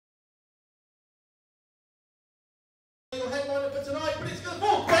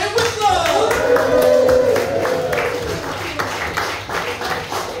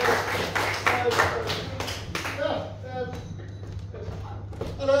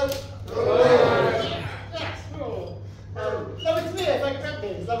Swindon? Yes. Lovely to be here, thank you for having me.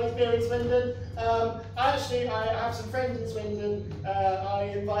 It's lovely to be here in Swindon. I have some friends in Swindon. I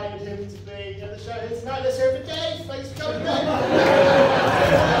invited him to be at the show here tonight. Let's hear it for Dave. Thanks for coming, Dave.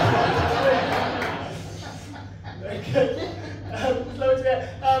 Very good. It's lovely to be here.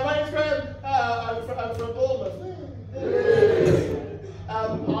 My name's Graham. I'm from Bournemouth.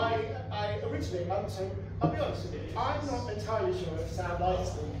 I'll be honest with you, I'm not entirely sure if Sam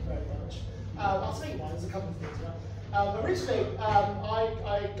likes me very much. I'll tell you why, there's a couple of things. Originally,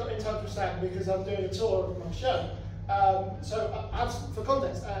 I got in touch with Sam because I'm doing a tour of my show. For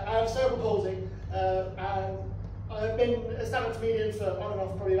context, I have cerebral palsy, and I've been a stand-up comedian for on and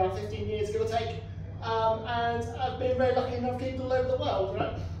off probably about 15 years, give or take. And I've been very lucky enough to keep all over the world,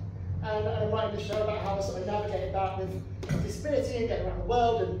 right? And I'm writing a show about how I sort of navigated that with disability and getting around the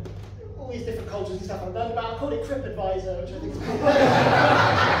world and all these different cultures and stuff I've learned about. I call it CripAdvisor, which I think is cool.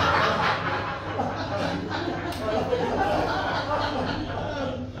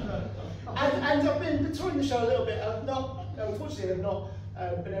 And I've been touring the show a little bit. Unfortunately, I've not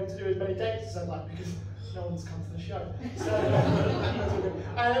been able to do as many dates as I'd like because no one's come to the show. So,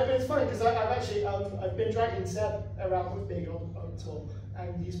 and it's funny because I've been dragging Seb around with me on tour,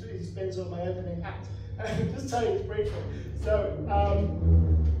 and he's been sort of my opening act. And just tell you this briefly. So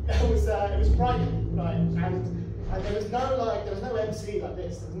it was Brighton, right? And there was no MC like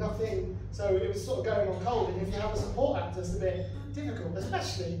this. There was nothing. So it was sort of going on cold. And if you have a support actor, it's a bit difficult,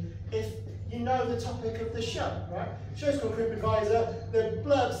 especially if you know the topic of the show, right? The show's called CripAdvisor. The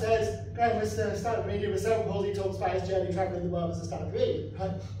blurb says, Graham was a stand-up comedian with cerebral palsy, talks about his journey travelling the world as a stand-up comedian,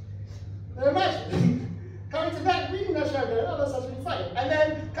 right? Now imagine coming to that, reading that show, going, oh, that's actually funny, and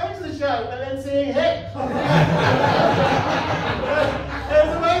then coming to the show and then seeing him. It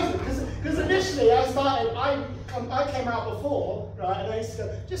was amazing because initially I came out before, right, and I used to go,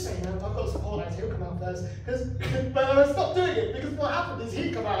 just so you know, I've got a support actor, he'll come out first. But I stopped doing it because what happened is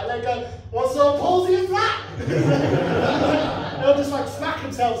he'd come out and they'd go, what sort of palsy is that? They'll just like smack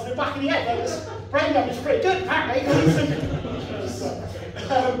themselves in the back of the head. Like, this brain damage is pretty good, apparently.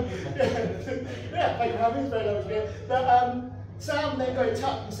 Yeah, thank you for having me, it's very lovely to be here. But Sam then got in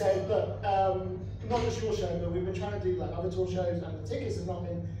touch and said, look, not just your show, but we've been trying to do like other tour shows and the tickets have not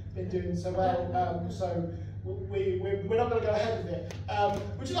been doing so well, so we're not going to go ahead with it.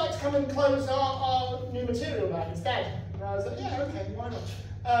 Would you like to come and close our new material back instead? And I was like, yeah, okay, why not?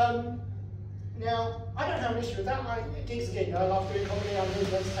 Now, I don't have an issue with that. A gig's a gig. I love doing comedy, I'm doing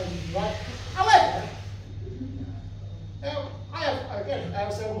entertainment, right? However, now, I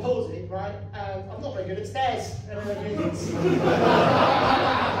have cerebral palsy, right? And I'm not very good at stairs. It's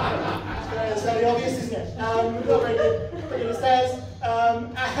very obvious, isn't it? Not very good at stairs.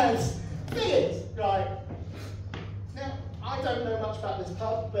 And the thing is, right? Now, I don't know much about this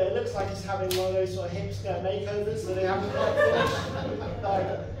pub, but it looks like it's having one of those sort of hipster makeovers that they haven't quite finished.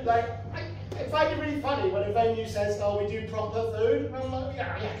 I find it really funny when a venue says, oh, we do proper food. And I'm like,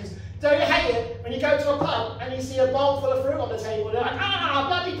 yeah, because don't you hate it when you go to a pub and you see a bowl full of fruit on the table and you're like, ah,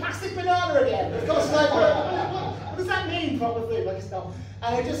 bloody plastic banana again. Of course, like, what does that mean, proper food? Like, it's dumb.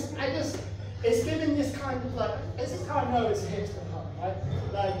 And it's giving this kind of like, this is how I know it's a hipster pub, right?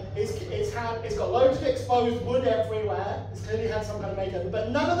 Like, it's got loads of exposed wood everywhere. It's clearly had some kind of makeover, but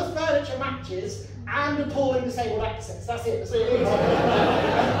none of the furniture matches and appalling disabled access. That's it. That's what it is.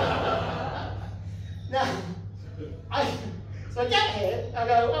 Now, so I get here, I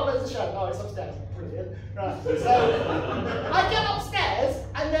go, oh, where's the show? Oh, it's upstairs. Brilliant. Right. So I get upstairs,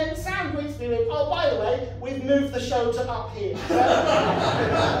 and then Sam greets me with, oh, by the way, we've moved the show to up here. So,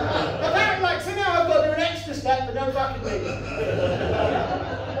 apparently, so now I've got to do an extra step, but no fucking me.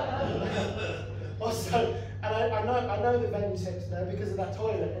 Also, and I know the venue's hipster because of that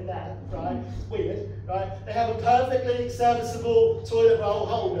toilet in there, right? It's weird, right? They have a perfectly serviceable toilet roll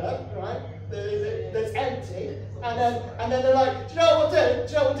holder, right? That's empty, and then they're like, do you know what we'll do? Do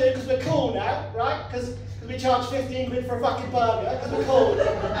you know what we'll do? Because we're cool now, right? Because we charge 15 quid for a fucking burger, because we're cool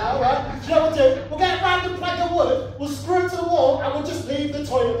now, right? Do you know what we'll do? We'll get a random plank of wood, we'll screw it to the wall, and we'll just leave the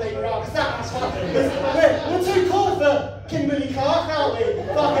toilet paper out, because that's fun. We're too cool for Kimberly Clark, aren't we?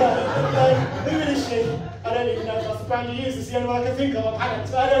 Fuck her. Who is she? I don't even know if that's the brand you use, it's the only one I can think of, I'm panicked.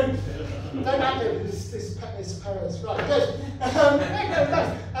 So I don't have it, it's Paris, right, good.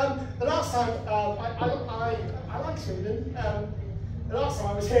 The last time, I like Swindon. The last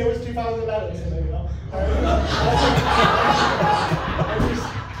time I was here was 2011, so maybe not.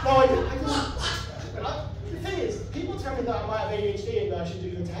 The thing is, people tell me that I might have ADHD and that I should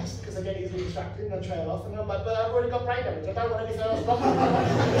do the test because I get easily distracted and I trail off, and I'm like, but I've already got brain damage, I don't want anything else wrong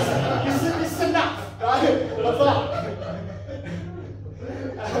with me. This is enough, right?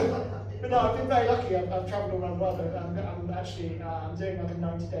 no, I've been very lucky. I've travelled all around the world. I'm actually doing like a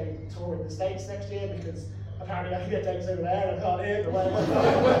 90-day tour in the States next year because apparently I can get dates over there and I can't here, but whatever.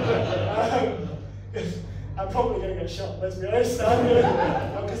 I'm probably going to get shot, let's be honest,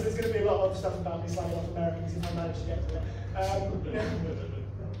 because there's going to be a lot of stuff about me slagging off Americans if I manage to get to it.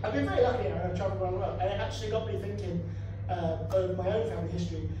 I've been very lucky. I've travelled around the world, and it actually got me thinking of my own family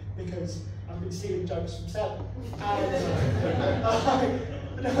history because I've been stealing jokes from Sel.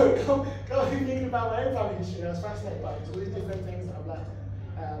 And got me thinking about my own family history. I was fascinated by it. All these different things that I've learned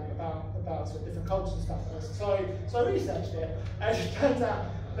about sort of different cultures and stuff. So I researched it, and it turns out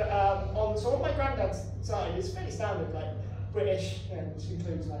that on my granddad's side, it's fairly standard, like British, which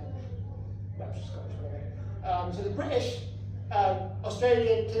includes like Welsh, Scottish, whatever. So the British,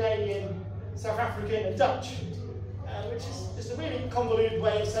 Australian, Canadian, South African, and Dutch. Which is just a really convoluted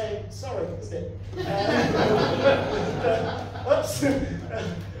way of saying sorry, isn't it? Oops.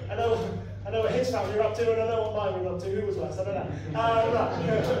 I know what his family are up to, and I know what mine were up to. Who was worse? I don't know.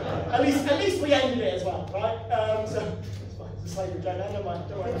 Right. At least we ended it as well, right? So it's a slavery joke. Don't mind.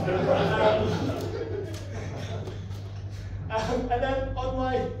 Don't worry. And then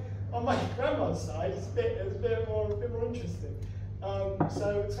on my grandma's side, it's a bit more interesting.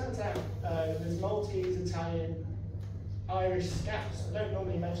 So it turns out there's Maltese, Italian, Irish Scouts. I don't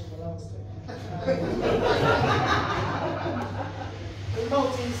normally mention the last two. The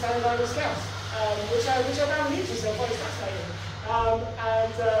Maltese and Irish Scouts, which I found interesting. I thought it was fascinating.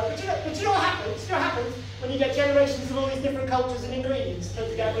 But you know what happens? You know what happens when you get generations of all these different cultures and ingredients put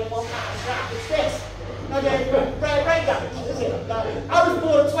together in one pan trap? It's this. Okay, brain damage, isn't it? I was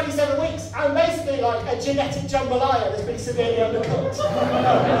born at 27 weeks. I'm basically like a genetic jambalaya that's been severely undercooked.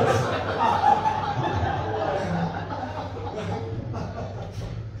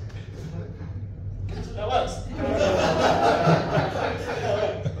 That works.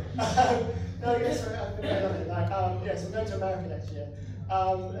 No, yes, I've been very lucky. Yes, I'm going to America next year.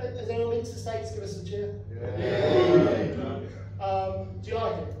 Has anyone been to the States? Give us a cheer. Yeah. Do you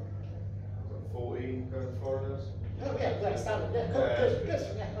like it? 14 foreigners. Oh yeah, standard. Yeah, cool, good.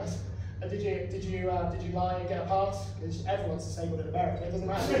 Yeah, nice. Did you lie and get a pass? Because everyone's disabled in America. It doesn't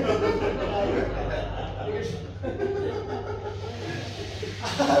matter.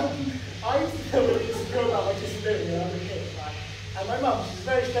 I used to feel really insecure about my disability when I was a kid, right? And my mum, she's a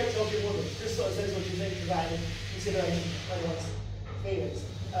very straight-talking woman. She just sort of says what she thinks about it in consideration of anyone's feelings.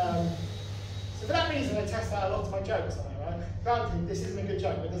 So for that reason, I test out a lot of my jokes on her, right? Granted, this isn't a good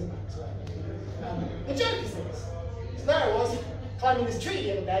joke, but it doesn't matter. So, the joke is this. So there I was, climbing this tree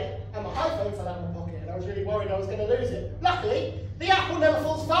the other day, and my iPhone fell out of my pocket, and I was really worried I was going to lose it. Luckily, the apple never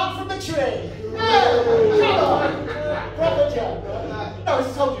falls far from the tree. No, come on, proper joke. Right? No, as I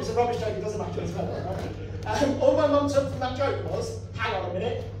told you, it's a rubbish joke. It doesn't matter as well. Right? All my mum took from that joke was, hang on a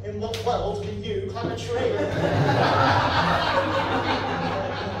minute, in what world can you climb a tree?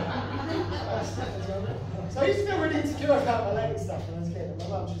 So I used to feel really insecure about my leg and stuff when I was a kid. And my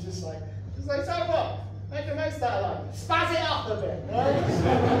mum, she's just like, so what? Make the most out of life. Spaz it up a bit, right?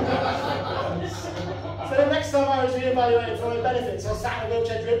 So the next time I was re-evaluated for my benefits, I was sat in a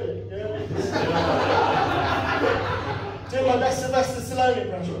wheelchair dribbling. You know? Doing my best Sylvester Stallone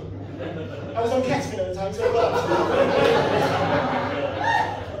impression. I was on ketamine at the time, so it worked.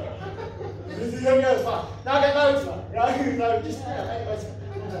 This is young girl's fun. Now I get loads of them, right? So just, make the most of it.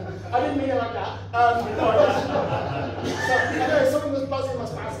 I didn't mean it like that. So, I know something was buzzing my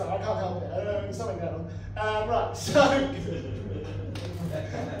spaz, I can't help it. I don't know, there's something going on. Right, so...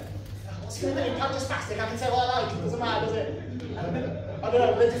 what's going to do? You can't just spastic, I can say what I like. It doesn't matter, does it? I don't know, are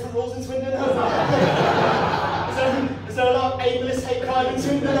there different rules in Swindon? Is there a lot of ableist hate crime in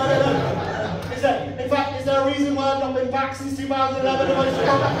Swindon? I don't know. In fact, is there a reason why I've not been back since 2011?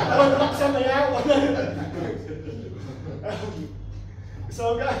 I won't knock something out?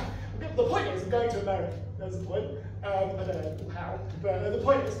 So the point is, I'm going to America. That's the point. I don't know how, but the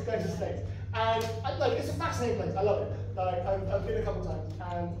point is, I'm going to the States. And it's a fascinating place. I love it. I've been a couple times,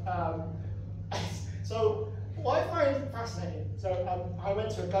 and so what I find fascinating. So I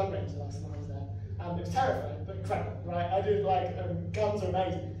went to a gun range last time I was there. It was terrifying, but incredible, right? I did guns are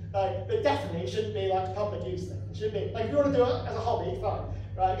amazing. It definitely shouldn't be like a public use thing. It should be like if you want to do it as a hobby, fine,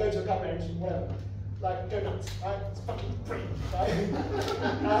 right? Go to a gun range and whatever. Go nuts, right? It's fucking free, right?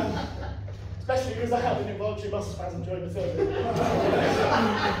 Especially because I had an involuntary muscle spasm during the film.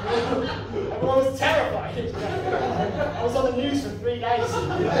 Everyone was terrified. I was on the news for 3 days.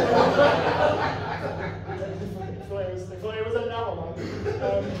 They thought it was another one.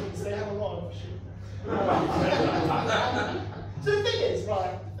 They have a lot of shit. So the thing is,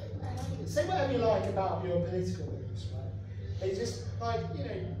 right, say whatever you like about your political beliefs, right? It's just like,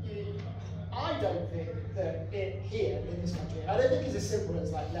 I don't think that it here in this country, I don't think it's as simple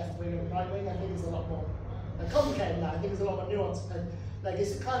as like left wing and right wing. I think it's a lot more complicated than that. I think it's a lot more nuanced. And, like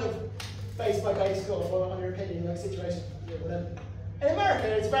it's kind of base by base or on your opinion, like situation. In America,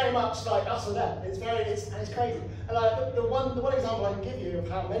 it's very much like us or them. It's crazy. And like the one example I can give you of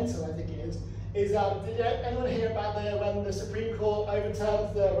how mental I think it is did anyone hear about when the Supreme Court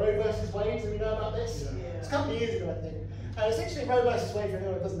overturned the Roe versus Wade? Do you know about this? Yeah. It's a couple of years ago, I think. Essentially, Roe versus Wade, for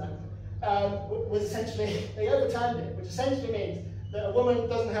anyone who doesn't know, was essentially, they overturned it, which essentially means that a woman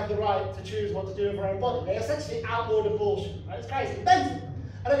doesn't have the right to choose what to do with her own body. They essentially outlawed abortion. Right? It's crazy. It's mental.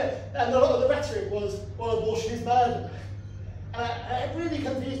 And a lot of the rhetoric was, well, abortion is murder. And it really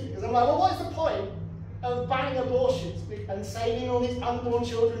confused me, because I'm like, well, what's the point of banning abortions and saving all these unborn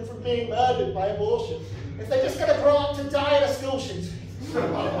children from being murdered by abortion if they're just going to grow up to die in a school shooting? I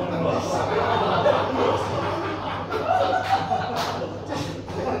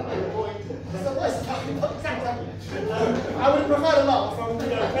would have preferred a lot from,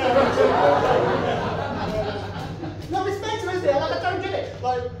 no, it's mental, isn't it? Like, I don't get it.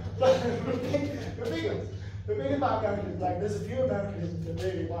 The thing about Americans, like, there's a few Americans that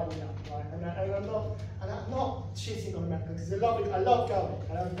really wind me up, right? And I'm not shitting on Americans, because I love going,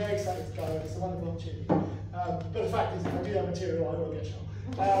 and I'm very excited to go, and it's a wonderful opportunity. But the fact is, if I do that material, I will get shot.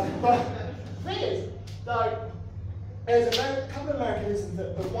 But the thing is, like, there's a couple of Americanisms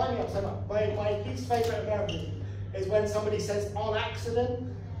that wind me up so much. My least favourite Americanism is when somebody says on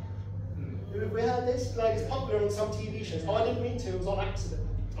accident. Have we heard this? Like, it's popular on some TV shows. Oh, I didn't mean to, it was on accident.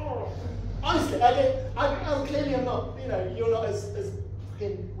 Oh. Honestly, I'm clearly I'm not, you're not as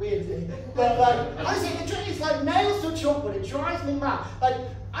fucking weird as me. But like, honestly, it's like nails to a chalkboard, it drives me mad. Like,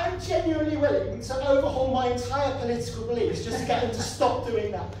 I'm genuinely willing to overhaul my entire political beliefs just to get them to stop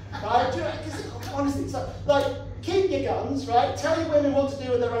doing that. Right? Because honestly, it's like, keep your guns, right? Tell your women what to do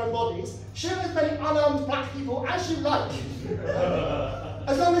with their own bodies. Shoot as many unarmed black people as you like.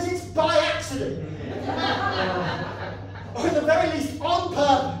 As long as it's by accident. Or at the very least, on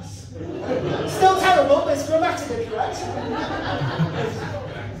purpose. Still terrible, but it's grammatically correct.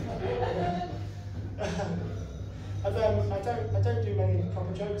 I don't do many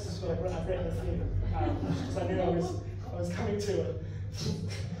proper jokes, so I've written a few. Because I knew I was coming to it.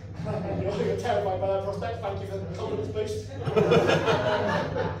 You're terrified by that prospect. Thank you for the confidence boost.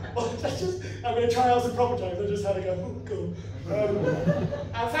 I'm going to try out some proper jokes. I just had to go, oh, cool.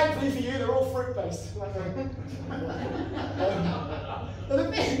 And thankfully for you, they're all fruit-based. But the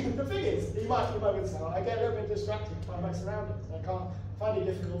thing is, you might be moments now, I get a little bit distracted by my surroundings. I can't find it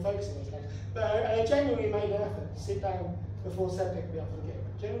difficult focusing on stuff. But I genuinely made an effort to sit down before Seb picked me up for the game.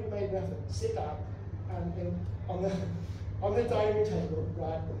 Genuinely made an effort to sit down and on the dining room table,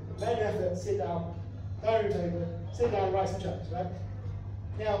 right? Made an effort to sit down, dining room table, sit down and write some jokes, right?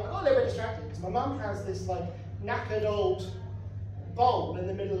 Now, I got a little bit distracted because my mum has this like knackered old bowl in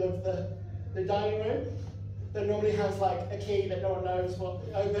the middle of the dining room that normally has like a key that no one knows what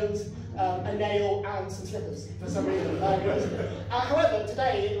opens, a nail and some slippers for some reason. However,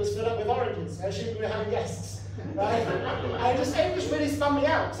 today it was filled up with oranges. I assumed we were having guests. Right? And it just really spun me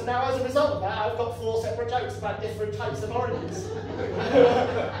out. So now as a result of that, I've got 4 separate jokes about different types of oranges.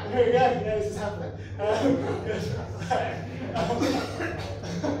 Here we go, this is happening.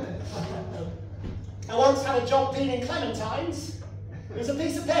 I once had a job peeling clementines. It was a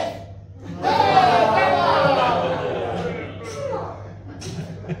piece of pith.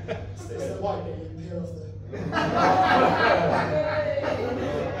 It's the white bit you peel off the...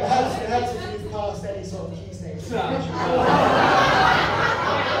 It helps if you've passed any sort of key stage.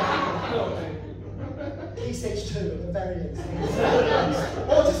 Key stage 2 at the very least.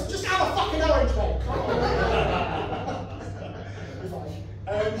 Or just have a fucking orange, mate. Come on.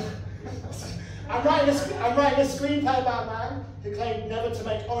 I'm writing a screenplay about a man who claimed never to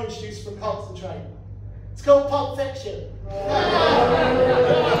make orange juice from concentrate. It's called Pulp Fiction.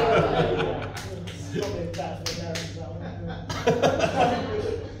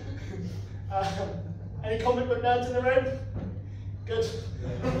 Any comic book nerds in the room? Good.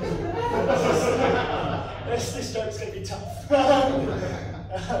 This joke's going to be tough.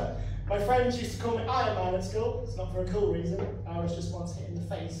 My friends used to call me Iron Man at school. It's not for a cool reason. I was just once hit in the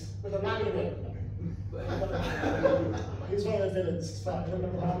face with a manual. He was one of the villains. It's fine. I don't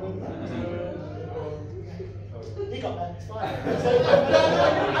remember He got that. It's fine.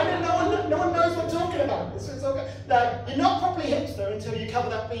 No one knows what I'm talking about. It's okay. Like, you're not properly hipster until you cover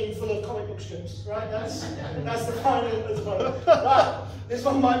that bean full of comic book strips, right? That's the final as well. Right. This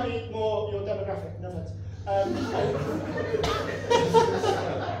one might be more your demographic. No offense.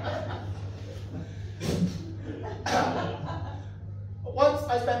 Once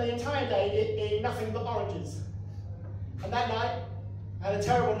I spent the entire day eating nothing but oranges. And that night, I had a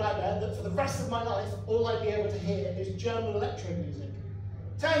terrible nightmare that for the rest of my life, all I'd be able to hear is German electro music.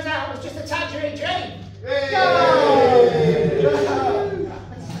 Turns out it was just a tangerine dream.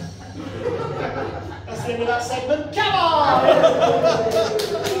 That's the end of that segment. Come on!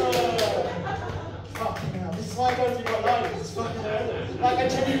 Fucking hell, this is why I go through my life. It's fucking horrendous. Like, I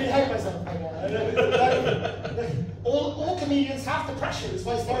genuinely hate myself. All comedians have the pressure, it's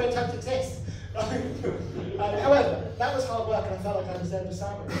why stereotypes exist. However, that was hard work and I felt like I deserved a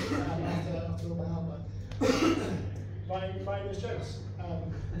sandwich after all my hard work. Writing those jokes.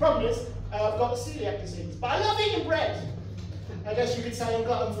 The problem is, I've got celiac disease, but I love eating bread. I guess you could say I'm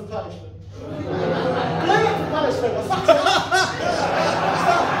glutton for punishment. Glutton for punishment, I fucked it up!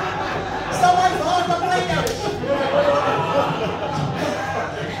 Stop waiting for hard work brain damage!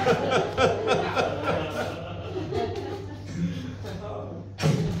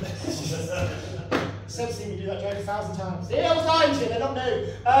 I've seen me do that joke 1,000 times. Yeah, I was lying to you, they're not new.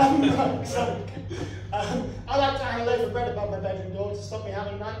 I like to hang a loaf of bread above my bedroom door to stop me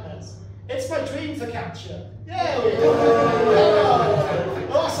having nightmares. It's my dream for capture. Yay!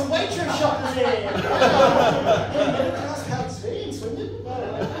 Oh, some waitress shoppers here! Middle class house here in Swindon?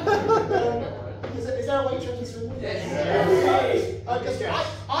 Is there a waitress in Swindon? Yes. Because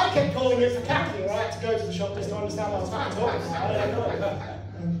I kept calling it for capture, I had to go to the shop just to understand what I was fucking talking about. I don't know.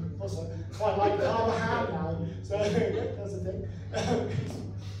 Also, quite like Parma ham now, so yeah, that's the thing.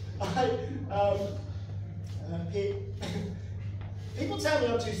 People tell me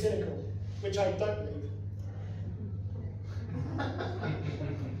I'm too cynical, which I don't believe.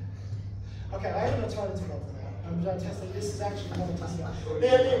 Okay, I have an alternative one for that. I'm testing. This is actually not a testing.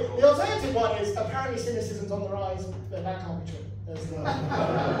 The alternative one is apparently cynicism's on the rise, but that can't be true.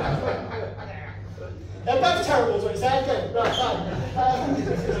 They're both terrible, is what you said. Good, right, fine.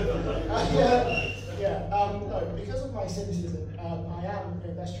 No, because of my cynicism, I am,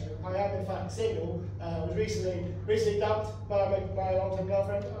 that's true, I am in fact single. Was recently dumped by my long-term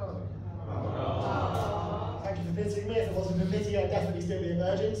girlfriend. Thank you for pitying me. If it wasn't for pity, I'd definitely still be a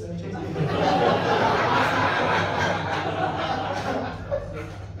virgin, so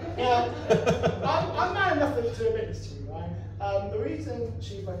I'm man enough to admit this to you, right? The reason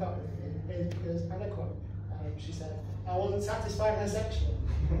she broke up with me is because, and I quote, she said, I wasn't satisfied her sexually.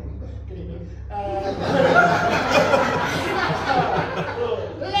 Good evening.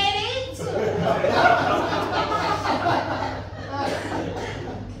 Ladies!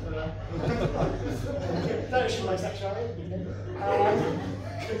 Don't shoot my sexuality.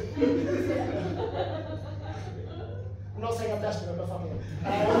 I'm not saying I'm desperate, but fuck it.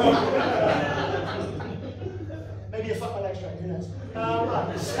 Maybe you fuck my legs straight, who knows?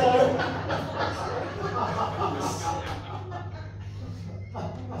 Right, so...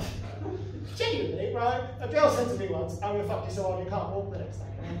 Genuinely, right? A girl said to me once, I'm going to fuck you so hard you can't walk the next day.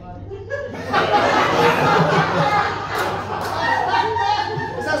 And I'm like...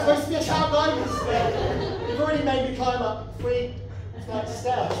 Is that supposed to be a child guidance? You've already made me climb up 3 flights of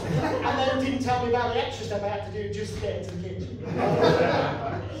stairs, and then didn't tell me about the extra stuff I had to do just to get into the kitchen.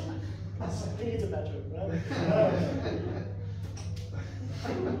 He needs a bedroom, right?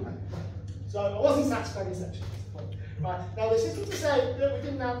 So I wasn't satisfied in sexually. Right. Now this isn't to say that we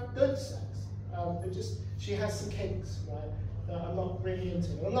didn't have good sex. She has some kinks, right? That I'm not really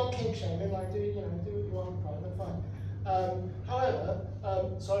into. I'm not kink shaming. Like do what you want, private, fine. However,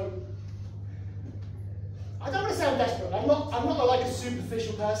 so I don't want to sound desperate. I'm not like a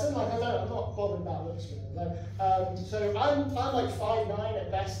superficial person. Like I'm not bothered about looks. Like, so I'm like 5'9"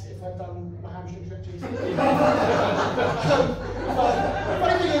 at best if I've done my hamstring stretches.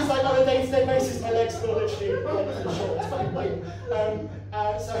 Funny thing is, like on a day-to-day basis, my legs feel literally really short. It's fucking weird.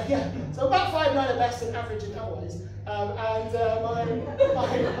 So yeah, so about 5'9" at best and average in otherwise.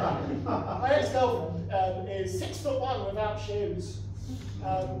 My ex-girlfriend is 6'1" without shoes.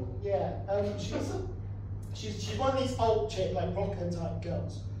 She's one of these old chick, like rocker type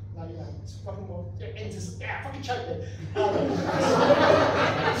girls. Like, it's fucking more fucking choke it.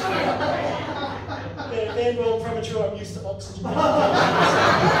 They're more premature, I'm used to oxygen.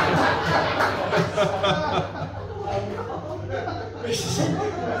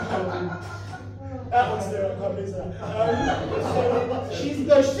 That one's there, I can't lose that. She's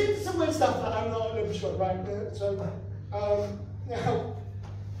into some weird stuff that I'm not really sure, right? So, now,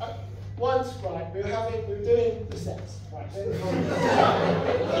 once, right, we were doing the sex, right?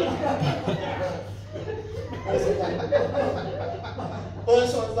 Well,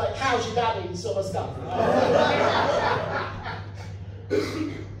 sort of like, how's your daddy sort of stuff.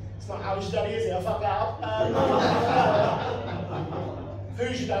 It's not how's your daddy, is it? I fucked that up.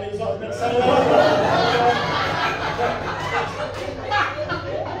 who's your daddy as well. So,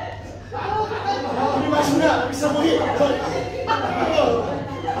 can you imagine that? That'd be so weird.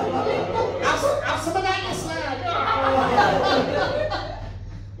 Have some of that, you slag.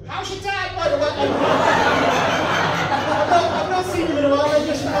 How's your dad, by the way? I've not seen him in a while, I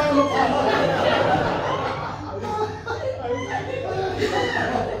just found him.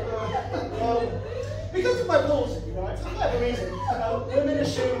 Because of my palsy, right, for whatever reason, women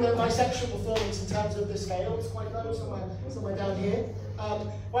assume that my sexual performance in terms of the scale is quite low, somewhere down here,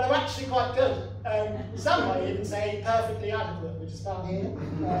 when I'm actually quite good. Some might even say perfectly adequate, which is down here.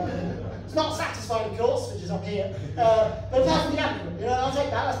 It's not satisfied, of course, which is up here, but perfectly adequate. You know, I'll take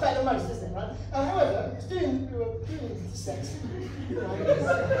that. That's better than most, isn't it? Right? However, it's doing sex.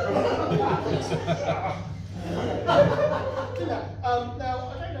 Now,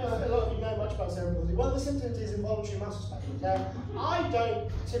 I don't know if a lot of you know much about cerebral palsy. One of the symptoms is involuntary muscle spasms. Now, I don't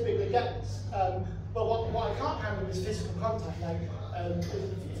typically get this, but what I can't handle is physical contact. Like, if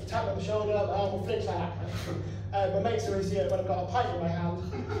you tap me on the shoulder, my arm will flinch like that. My mates always see it when I've got a pipe in my hand.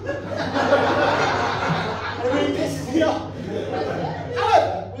 And it really pisses me off.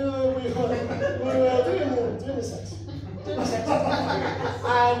 However, we were doing the sex.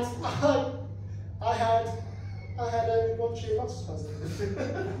 And I had an involuntary muscle spasm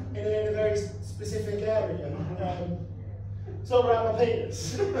in a very specific area. It's all around my penis.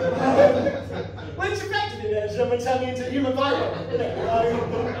 Which effectively then turned me into a human violent.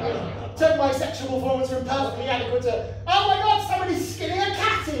 Took my sexual performance from perfectly adequate to, oh my god, somebody's skinning a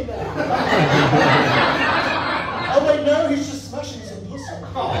cat in there! Oh wait, no, he's just smashing some pussy.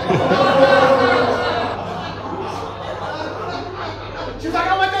 She was like,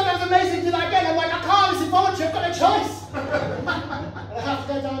 oh my god, that was amazing, do that again. I'm like, I can't, it's involuntary, I've got no choice. And I have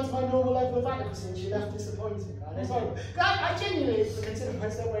to go down to my normal level of adequacy, and she left disappointed. Right? It's horrible. I genuinely consider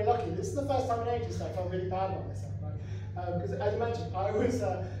myself very lucky. This is the first time in ages that I felt really bad about myself. Because as you mentioned, I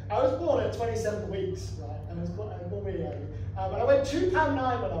was born at 27 weeks, right? And I was born really early. And I weighed £2.9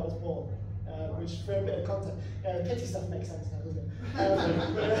 when I was born, which for a bit of context, pity stuff makes sense now, doesn't it?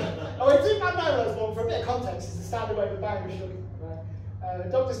 I weighed £2.9 when I was born. For a bit of context, is the standard weight of a bag of sugar. Right? The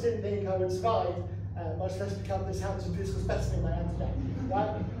doctors didn't think I would survive, much less become this handsome physical specimen in my hand today.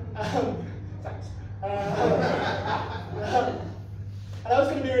 Right? Thanks. And I was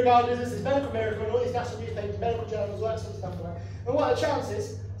going to be regarded as this medical miracle in all these national newspapers, medical journals, all that sort of stuff. Right? And what are the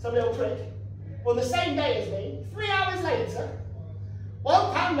chances? Some little prick, on the same day as me, 3 hours later,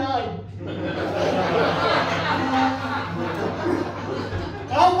 £1.9.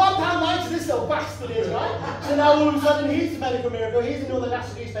 Oh, £1.9 to this little bastard is, right? So now all of a sudden he's the medical miracle, he's in all the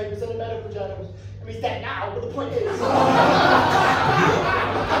national newspapers and the medical journals. I mean, he's dead now, but the point is.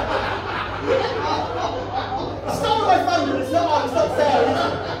 Stole my thunder, it's not fair, is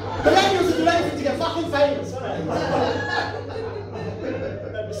it? Millennials will do anything to get fucking famous, aren't they?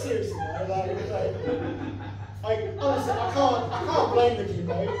 No, but seriously, honestly, I can't blame the kid,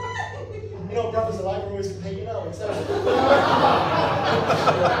 though. You know, brothers are like, we're always competing, aren't we? So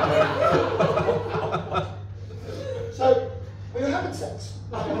we were having sex.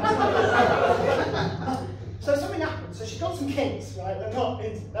 So something happened. So she got some kinks, right? They're not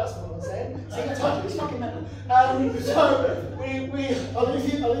into. That's what I'm saying. See, I told you, it's fucking mental. So I'll leave you with it.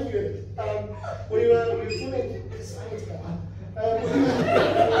 We were doing. Because I need to go home.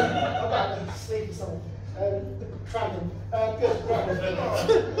 About sleep or something. Cramping. Good. Right.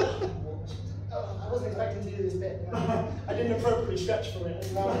 I wasn't expecting to do this bit. I didn't appropriately stretch for it.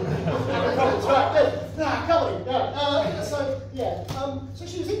 And having problems. Right, good. Nah, come on. So yeah. So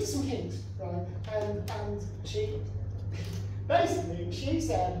she was into some kinks, right? And she basically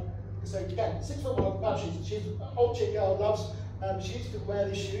said, so again, 6'1", love shoes. She's an old chick girl, loves. She used to wear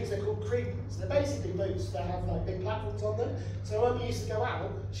these shoes. They're called CripAdvisor. They're basically boots that have like big platforms on them. So when we used to go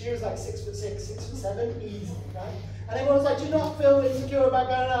out, she was like 6'6", 6'7", easy, right? And everyone was like, do you not feel insecure about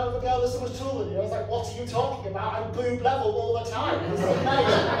going out with a girl that's so much taller than you? I was like, what are you talking about? I'm boob level all the time. This is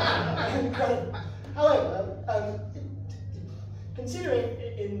amazing. However, considering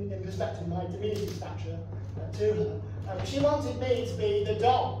in perspective my diminutive stature to her, she wanted me to be the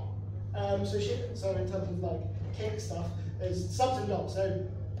dom. So in terms of like kink stuff, there's subs and doms. So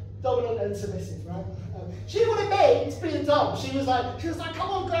dominant and submissive, right? She wanted me to be the dom. She was like, come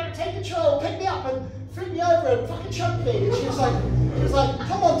on, girl, take control, pick me up and flip me over and fucking choke me. And she was like,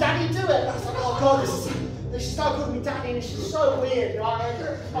 come on, daddy, do it. And I was like, oh god, she started calling me daddy, and it's just so weird, right?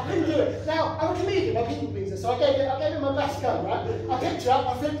 I couldn't do it. Now, I'm a comedian, I'm a people pleaser, so I gave it my best go, right? I picked her up,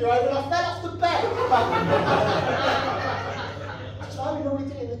 I flipped her over, and I fell off the bed. So I would normally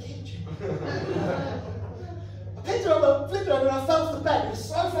do it in the kitchen. I I picked her up, flipped her over, and I fell to the bed. It was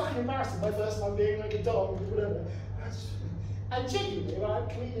so fucking embarrassing, my first time being like a dog, or whatever. And genuinely, right,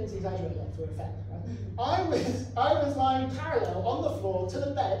 comedians exaggerate that for effect, right? I was lying parallel on the floor to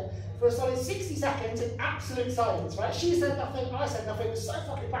the bed for a solid 60 seconds in absolute silence, right? She said nothing, I said nothing. It was so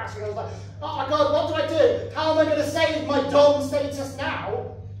fucking embarrassing. I was like, oh my God, what do I do? How am I going to save my dom status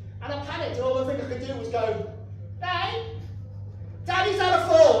now? And I panicked, and all the thing I could do was go, Babe, Daddy's had a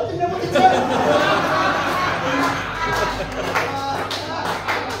fall. I didn't know what to do.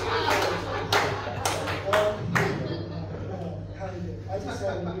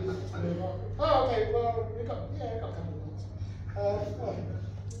 Oh, okay, well, we got a couple of minutes.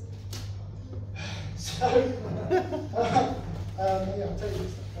 Yeah, I'll tell you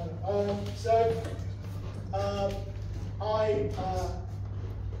this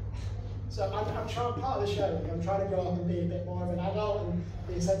stuff. I'm trying, part of the show, I'm trying to grow up and be a bit more of an adult and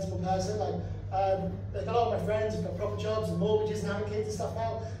be a sensible person. Like, a lot of my friends have got proper jobs and mortgages and having kids and stuff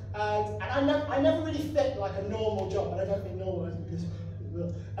now. And I never really fit like a normal job, and I don't think normal is because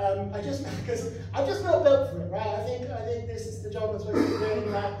because I'm just not built for it, right? I think this is the job I'm supposed to be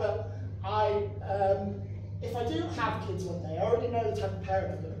doing, right? But if I do have kids one day, I already know the type of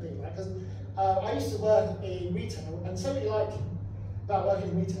parent I'm going to be, right? Because I used to work in retail, and something like about working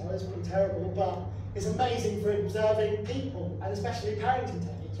in retail is pretty terrible, but it's amazing for observing people, and especially parenting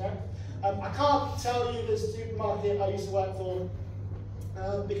techniques, right? I can't tell you the supermarket I used to work for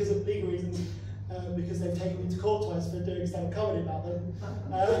because of legal reasons. Because they've taken me to court twice for doing stand-up comedy about them.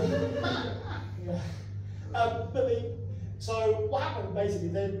 So what happened basically?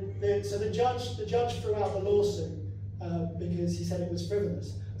 The judge threw out the lawsuit because he said it was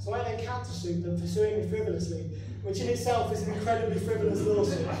frivolous. So I then countersued them for suing me frivolously, which in itself is an incredibly frivolous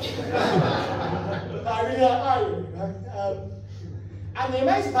lawsuit. I really right? And the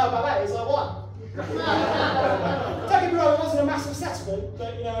amazing part about that is I won. Don't get me wrong, it wasn't a massive settlement,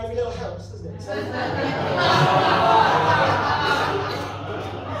 but you know, every little helps, doesn't it? So,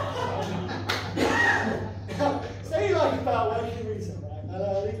 say you like about working in retail, right? And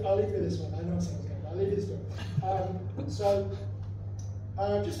I'll leave you this one. I know it sounds good, but I'll leave you this one.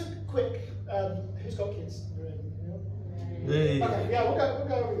 Just a quick, who's got kids? Me. Okay, yeah, we'll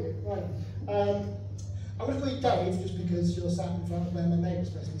go over here. Right. I'm going to call you Dave just because you're sat in front of where my neighbour's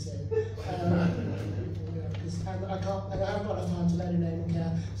supposed to be sitting. I haven't got enough time to learn your name and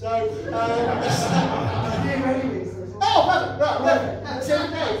care. So, oh, right. So,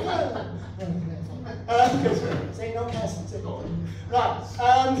 Dave. See, no cares. Right.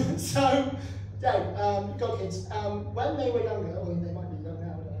 So, Dave, got kids. When they were younger, or they might be young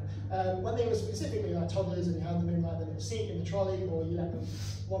now, when they were specifically like toddlers and you had them in like the little seat in the trolley, or you let them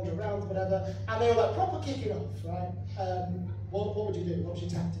wander around, whatever, and they were like proper kicking off, right? What would you do? What was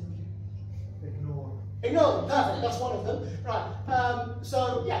your tactic? Ignore them, perfect, that's one of them. Right,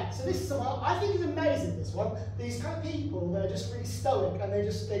 so this is someone, I think is amazing, this one. These kind of people, they're just really stoic and they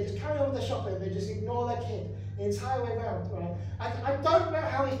just carry on with their shopping, they just ignore their kid the entire way around, right? I don't know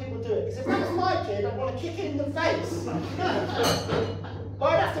how these people do it, because if that was my kid, I'd want to kick it in the face.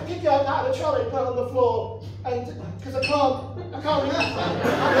 But I'd have to pick it up out of the trolley and put it on the floor, and because I can't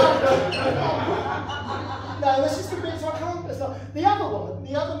no, that's just a bit, so I can't, it's not. The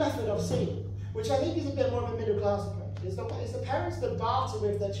other method I've seen, which I think is a bit more of a middle class approach, is the parents that barter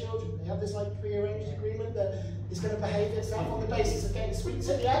with their children. They have this like pre-arranged agreement that is going to behave itself on the basis of getting sweets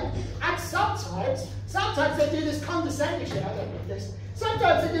at the end. And sometimes they do this condescending shit. I don't know this.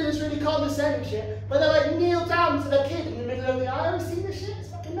 Sometimes they do this really condescending shit, where they like kneel down to their kid in the middle of the aisle. Have you seen this shit? It's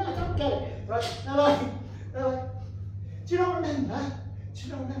fucking nuts. I don't get it. Right? They're like, do you not remember?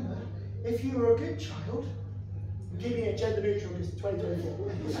 If you were a good child, I'm keeping it gender neutral because it's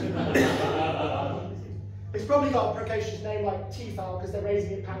 2024. It's probably got a precocious name like T-foul because they're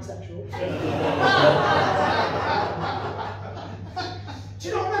raising it pansexual. Do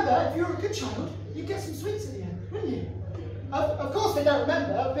you not remember? If you were a good child, you'd get some sweets at the end, wouldn't you? Of course they don't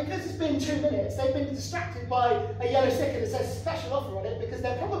remember, because it's been 2 minutes, they've been distracted by a yellow sticker that says special offer on it, because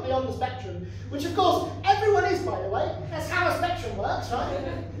they're probably on the spectrum, which of course everyone is, by the way. That's how a spectrum works, right?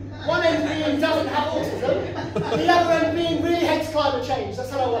 One end being doesn't have autism, the other end being really hates climate change. That's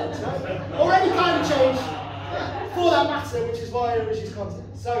how it works, right? Or any kind of change, for that matter, which is why it reaches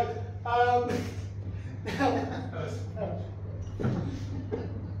content. So,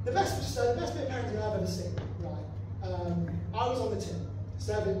 the best bit of parenting I've ever seen, right? I was on the till,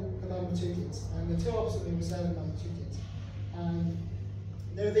 serving a mum with 2 kids, and the till opposite me was serving a mum with 2 kids.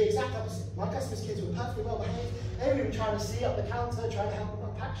 They were the exact opposite. My customers' kids were perfectly well behaved. They were even trying to see up the counter, trying to help them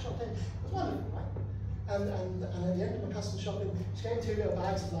unpack shopping. It was wonderful, right? And at the end of my custom shopping, she gave me 2 little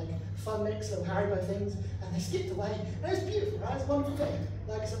bags of like fun mix, little Haribo things, and they skipped away. And it was beautiful, right? It's a wonderful thing.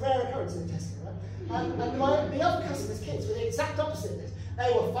 Like, it's a rare occurrence in Tesco, right? And the other customers' kids were the exact opposite of this.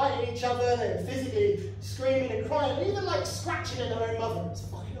 They were fighting each other, they were physically screaming and crying, and even like scratching at their own mother. It was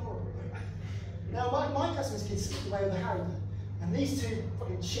fucking horrible, right? Now, my customers' kids skipped away with a Haribo. And these 2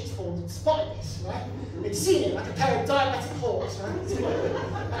 fucking shitsballs had spotted this, right? They'd seen it like a pair of diabetic hawks, right?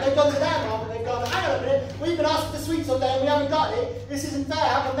 And they've gone to their mum and they've gone, hang on a minute, we've been asking for sweets all day and we haven't got it. This isn't fair,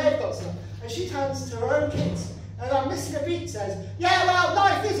 how come they've got some? And she turns to her own kids and I'm missing a beat says, yeah, well,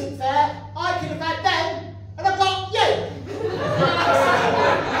 life